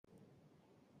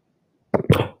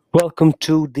Welcome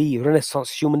to the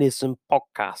Renaissance Humanism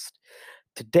podcast.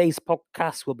 Today's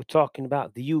podcast will be talking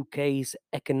about the UK's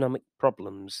economic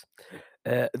problems.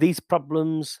 These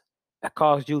problems are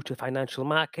caused due to financial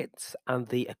markets and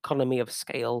the economy of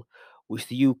scale, which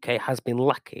the UK has been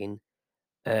lacking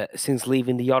since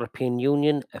leaving the European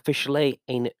Union officially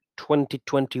in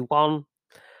 2021.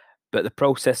 But the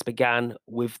process began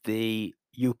with the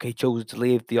UK choosing to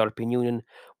leave the European Union,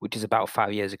 which is about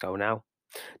 5 years ago now.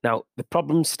 Now, the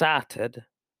problem started,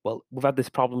 well, we've had this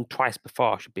problem twice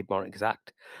before, I should be more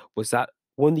exact, was that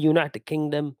when the United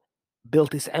Kingdom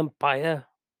built its empire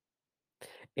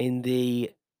in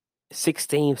the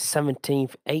 16th,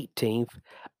 17th, 18th,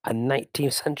 and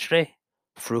 19th century,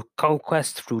 through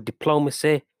conquest, through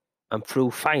diplomacy, and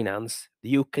through finance,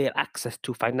 the UK had access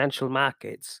to financial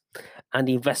markets and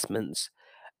investments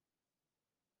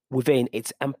within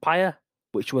its empire,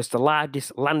 which was the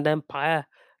largest land empire,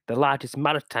 the largest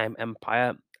maritime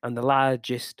empire, and the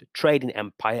largest trading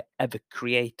empire ever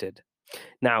created.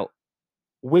 Now,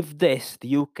 with this,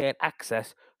 the UK had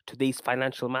access to these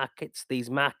financial markets,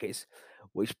 these markets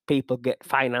which people get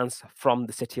finance from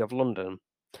the City of London.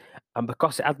 And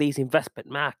because it had these investment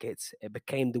markets, it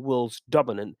became the world's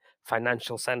dominant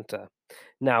financial centre.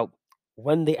 Now,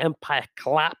 when the empire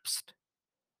collapsed,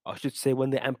 or I should say,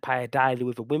 when the empire died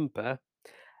with a whimper,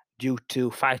 due to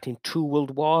fighting two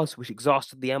world wars, which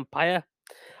exhausted the empire,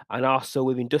 and also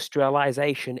with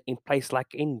industrialization in places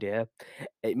like India,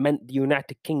 it meant the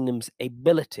United Kingdom's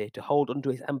ability to hold onto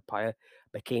its empire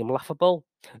became laughable.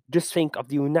 Just think of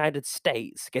the United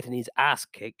States getting his ass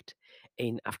kicked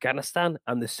in Afghanistan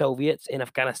and the Soviets in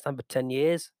Afghanistan for 10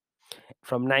 years,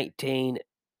 from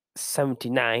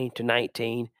 1979 to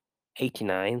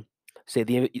 1989. So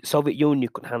the Soviet Union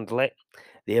couldn't handle it,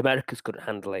 the Americans couldn't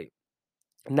handle it.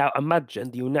 Now imagine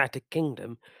the United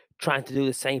Kingdom trying to do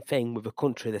the same thing with a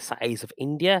country the size of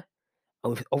India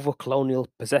and with other colonial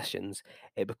possessions.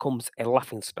 It becomes a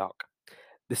laughingstock.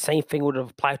 The same thing would have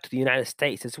applied to the United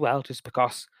States as well, just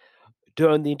because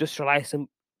during the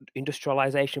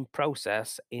industrialization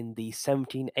process in the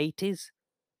 1780s,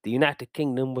 the United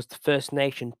Kingdom was the first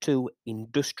nation to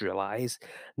industrialize.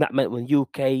 That meant when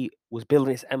UK was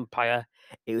building its empire,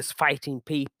 it was fighting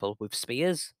people with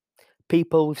spears.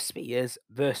 People with spears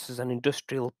versus an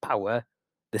industrial power,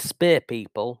 the spear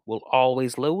people will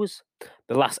always lose.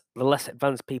 The less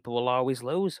advanced people will always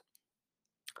lose.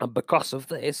 And because of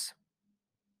this,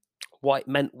 what it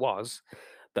meant was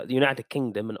that the United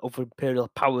Kingdom and other imperial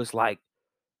powers like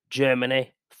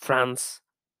Germany, France,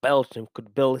 Belgium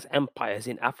could build its empires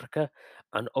in Africa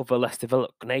and other less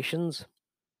developed nations.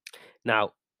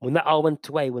 Now, when that all went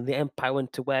away, when the empire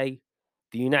went away,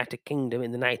 the United Kingdom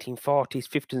in the 1940s,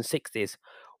 50s, and 60s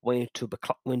went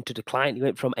into decline. It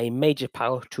went from a major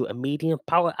power to a medium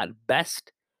power at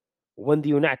best. When the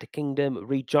United Kingdom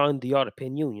rejoined the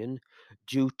European Union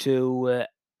due to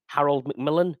Harold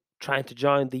Macmillan trying to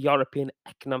join the European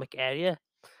Economic Area,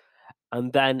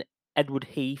 and then Edward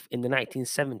Heath in the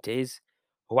 1970s,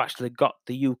 who actually got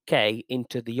the UK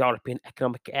into the European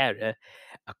Economic Area.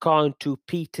 According to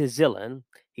Peter Zillan,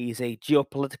 he's a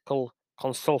geopolitical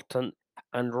consultant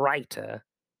and writer.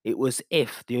 It was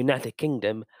if the United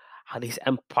Kingdom had its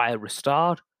empire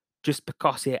restored, just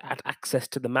because it had access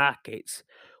to the markets,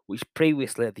 which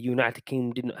previously the United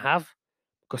Kingdom didn't have,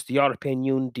 because the European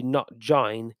Union did not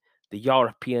join the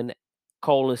European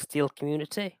coal and steel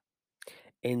community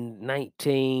in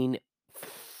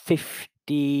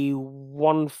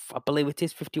 1951, I believe it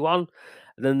is 51.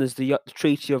 And then there's the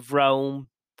Treaty of Rome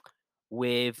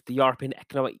with the European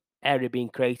Economic Area being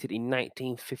created in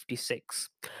 1956.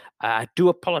 I do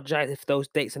apologise if those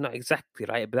dates are not exactly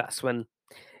right, but that's when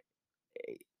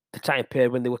the time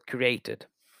period when they were created.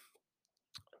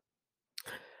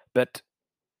 But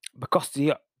because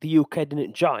the UK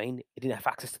didn't join, it didn't have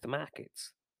access to the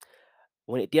markets.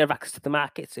 When it did have access to the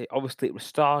markets, it obviously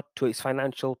restored to its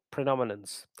financial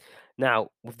predominance. Now,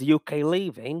 with the UK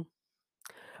leaving,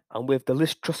 and with the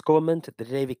Liz Truss government, the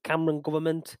David Cameron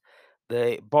government,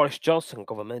 the Boris Johnson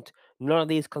government, none of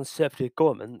these conservative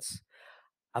governments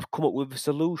have come up with a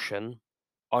solution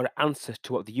or answer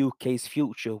to what the UK's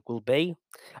future will be.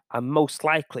 And most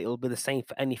likely it will be the same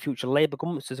for any future Labour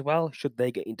governments as well, should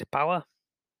they get into power.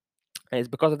 And it's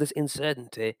because of this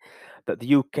uncertainty that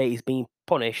the UK is being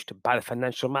punished by the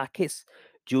financial markets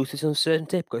due to this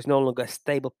uncertainty, because it's no longer a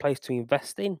stable place to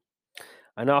invest in.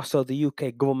 And also, the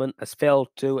UK government has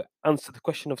failed to answer the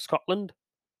question of Scotland,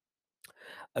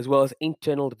 as well as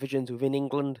internal divisions within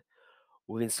England,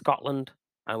 within Scotland,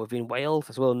 and within Wales,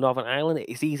 as well as Northern Ireland.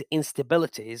 It's these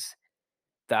instabilities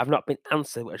that have not been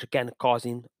answered, which again are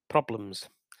causing problems.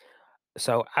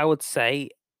 So I would say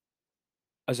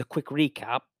as a quick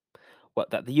recap,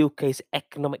 that the UK's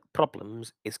economic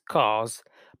problems is caused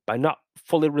by not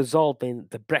fully resolving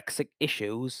the Brexit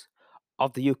issues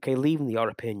of the UK leaving the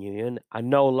European Union and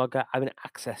no longer having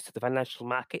access to the financial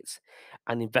markets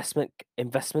and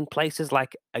investment places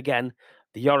like, again,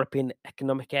 the European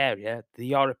Economic Area. The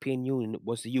European Union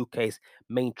was the UK's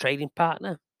main trading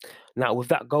partner. Now, with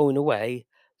that going away,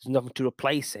 there's nothing to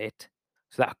replace it.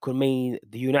 So that could mean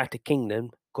the United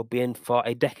Kingdom could be in for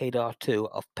a decade or two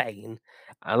of pain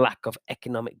and lack of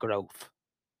economic growth.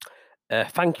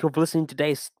 Thank you for listening to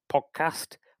today's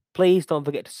podcast. Please don't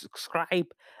forget to subscribe,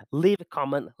 leave a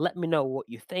comment, let me know what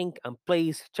you think, and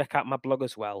please check out my blog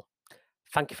as well.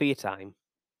 Thank you for your time.